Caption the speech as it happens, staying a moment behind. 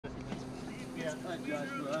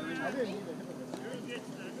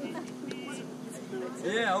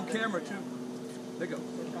Yeah, on camera too. There you go.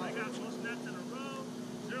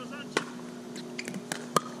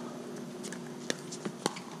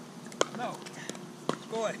 No.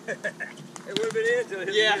 Boy. It would have been into it.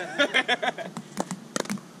 Yeah.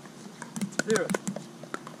 Zero.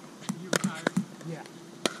 You retired? Yeah.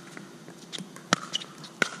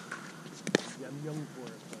 Yeah, I'm young for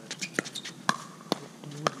it, but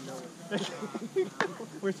you wouldn't know it.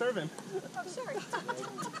 We're serving. Oh, sorry.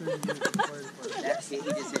 That, see, he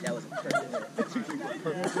just said that was a perfect.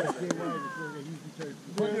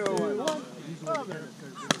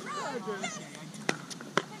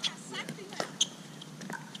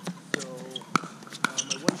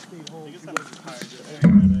 My wife stayed home. She was retired.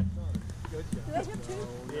 Good job. Do they have two?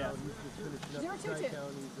 Yeah. 0-2-2. So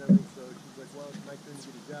she's like, well, it's my turn to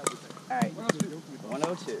get a job. All right,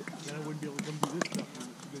 102. Then I wouldn't be able to come do this stuff. And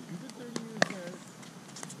she goes, you did 30 years there.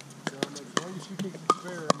 So I'm like, as long as she takes it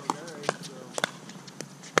fair, I'm like, all right. So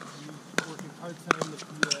she's working part-time at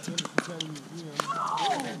the Anderson County Museum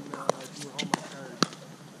and do her Hallmark cards.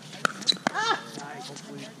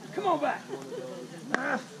 Hopefully, Come on back. one of those.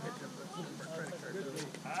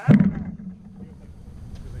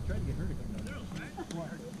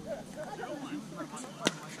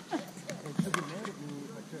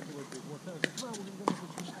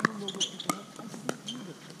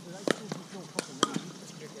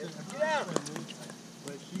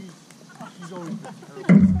 But she's always been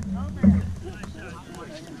terrible.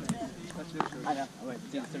 I know. I'm going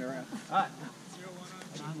to turn around. All right.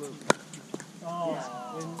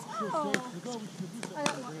 And she'll say, we should do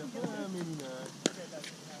something. Maybe not. Like,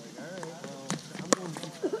 all right, well, I'm going to.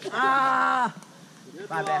 Ah!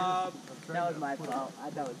 My bad. That was my fault. I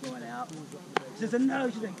thought it was going out. She said, no.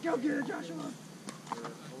 She said, go get it, Joshua. I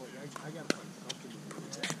got to find something to do.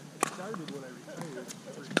 It started when I retired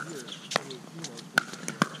for a year. It was,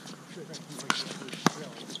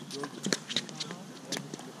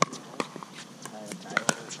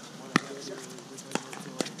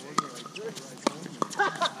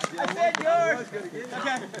 I said yours.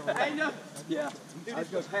 Okay. I know. Yeah. I was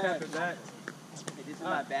going to pass it back. Hey, this is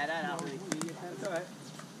not bad. I don't really see you. That's all right.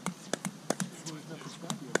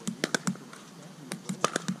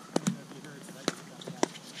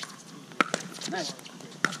 Nice.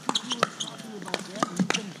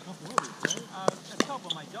 A couple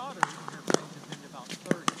of my daughters and her friends have been to about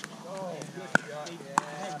 30. Oh, and, good God. they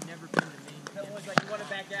had never been to Maine. That was like, you want to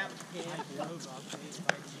back out? I drove up. They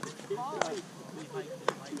invited me. We hiked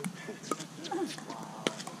and hiked.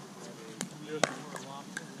 We were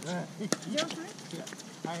lobster.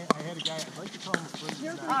 I had a guy, I'd like to call him a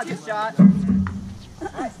friend. Ah, good shot. All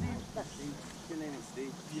right, Steve. Steve. Your name is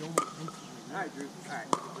Steve. He almost instantly. All right, Drew. All right.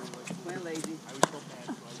 Playing lazy. I was so bad,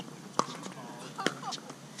 so I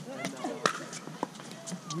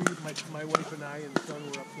was like, and my wife and I and the son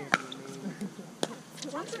were up camping in Maine.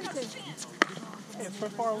 Hey, it's from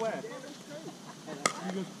far away. He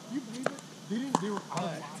goes, you believe it? They were out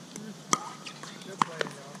of lobsters.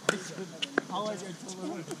 All I could think is,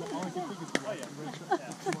 they're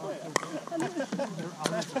out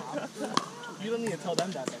of lobsters. You don't need to tell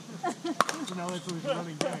them that. So now that's what he's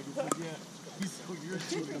running back. It's like, yeah, he's so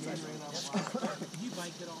irritated and then ran out of lobsters. You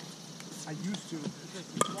bike it all. I used to.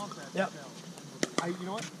 You want that? Yep. You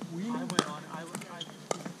know what? I went on. I was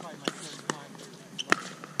probably my third time.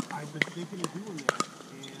 I've been thinking of doing that,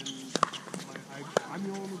 and I'm the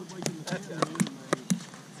only one with a bike in the family, and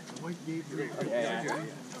my wife gave me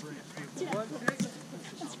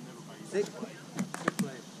Six. and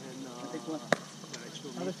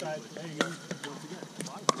Other side. There you go. Once again, a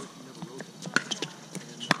lot of course he never rode it.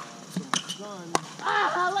 And so my son.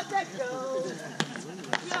 Ah, let that go.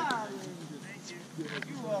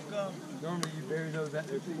 You're welcome. Normally you bury those out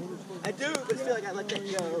there. I do, but I feel like I let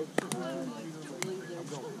that go.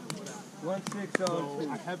 160. So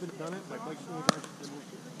I haven't done it. My bike's still in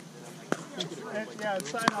Yeah, it's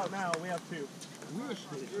sign out now. We have two.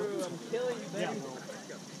 Drew, I'm killing you, baby.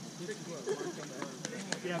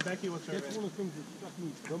 Yeah, Becky was serving. That's one of the things that struck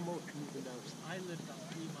me the most moving down. I lived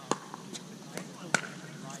about 3 miles.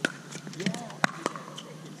 Yeah.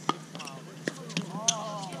 6 miles.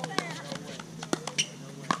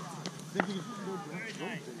 Thinking it's just no direct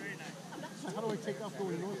road. So how do I take off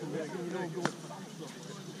going north and back? I'm going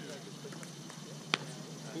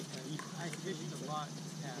I fishing a lot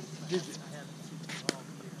this past. Did you? I haven't fished all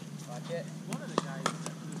year. Watch it. One of the guys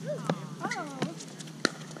that was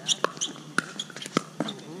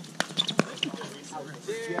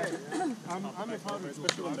I'm a powder,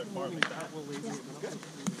 especially when they're farming.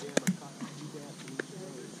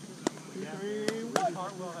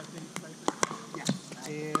 Hartwell, I think.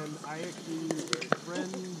 And I actually, a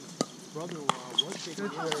friend's brother-in-law was taking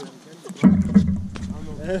me out on tennis. I don't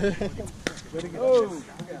know if Oh!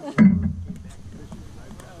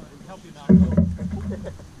 Help him out.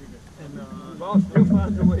 And Ball still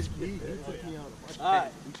finds a way to he get there. took me out. All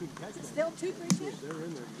right. We couldn't catch them. Still 2, 3, 2? They're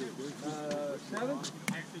in there. 7?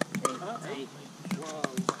 8. Wow.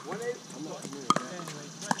 1-8? I'm not familiar with that. Anyway,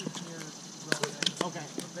 right near Rowan. Okay.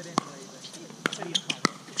 But anyway, city of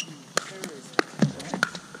Todd.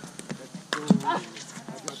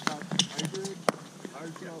 I've got top hybrid,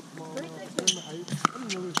 hard shell, small shell, tournament. I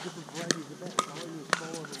didn't know there's different varieties of that. All you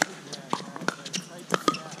small ones and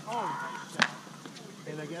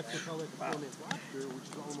and I guess they call it the Florence lobster, which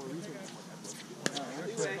is all more recent.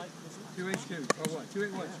 I'm like, 2-8-2. Oh, what?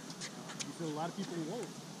 2-8-1. you said a lot of people won't,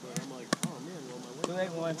 but I'm like, oh man, well my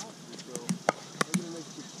wife 2-8-1. so I'm gonna make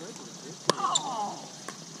good spread with it.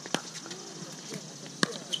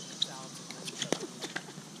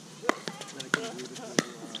 Then I can't believe it.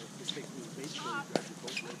 It takes me to the base plate, grab your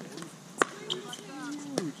boat right in. It's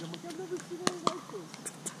huge. I'm like, I've never seen anything like this.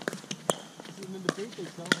 And in the bait they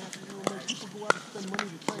sell, like people go out and spend money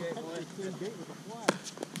to try and catch the same bait with a fly.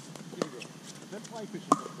 Here we go. That fly fishing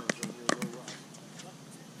sometimes on here, low rock.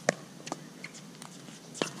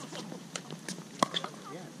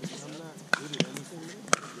 Yeah, because I'm not good at anything.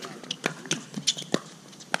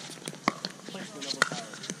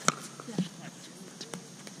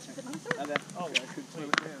 Okay. Oh, I could slow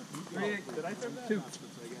it down. 3-8. Did I serve that? 2.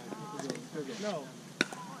 No.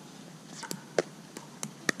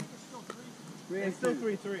 It's still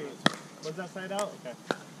 3-3. Was that side out? Okay.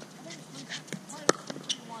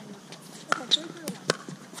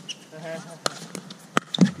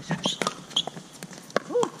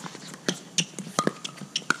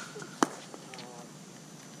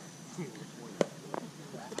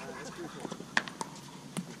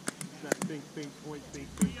 Bing, point.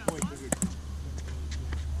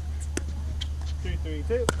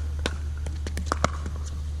 3-3-2.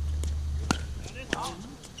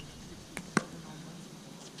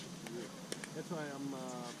 That's why I'm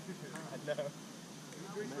I know.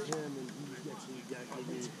 met him, and he actually got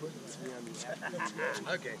me putting me on the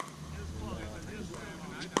app. Okay.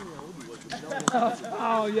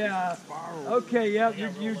 Oh, yeah. Okay, yep,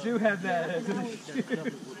 you do have that.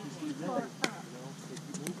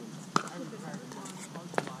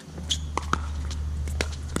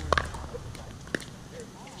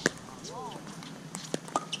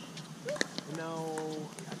 No, I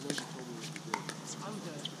know you told me what to do.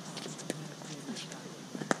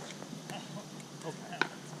 Okay.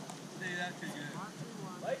 See, that's pretty good.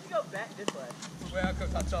 Why did you go back this way? Well,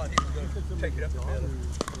 because I thought he was going to take it up the middle.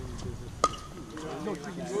 No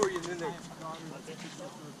chicken warriors in there.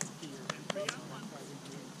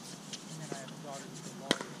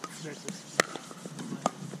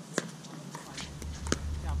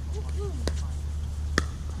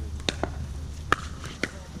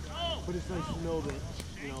 But it's nice to know that,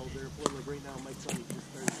 they're like right now, my son, he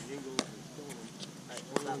just started in Ingles and killing him.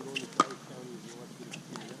 We're going to South County and he wants to get a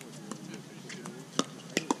team network.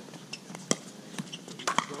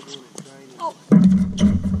 He's struggling and trying.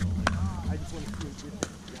 I just want to see him get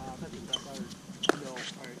that job. That's all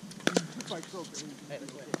right. Two fights okay.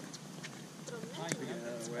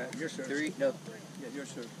 Your serve. 3, no. Yeah, your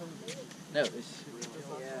serve. No, it's...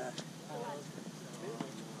 Yeah.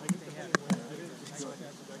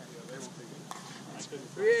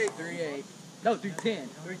 3-8. No, 3-10.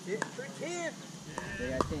 3-10. They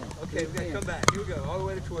got 10. Okay, we got to come back. Here we go. All the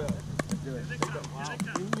way to 12. Let's do it. Wow.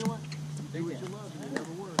 And you know what? You do what you love and you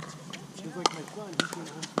never work. Just like my son, he came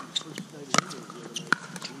home from his first night of Ingles the other night.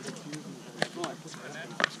 He had shoes and he was like,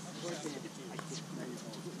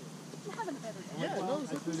 Yeah, no, I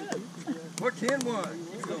said, we're 10-1.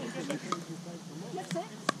 Keep going. That's it.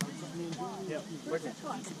 Yeah. Where's that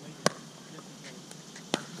twice?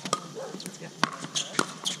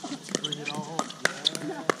 bring it all home.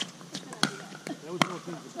 Yeah. That was one of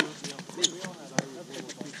the things that brought me up. We all had our little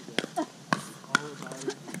piece of that. All about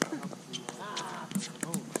it.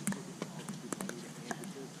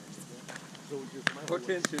 So it just my We're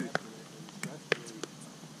 10-2.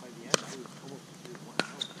 By the end, I was almost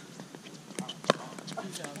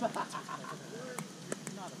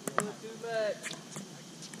Too much.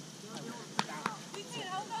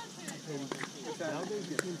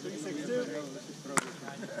 nowadays it seems 6-2.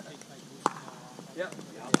 Yep.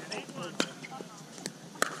 it's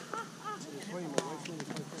funny, my wife's saying it's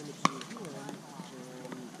my time to see you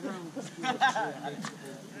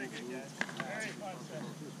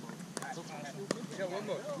We got one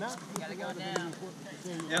more. Not Gotta go down.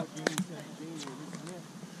 Yep.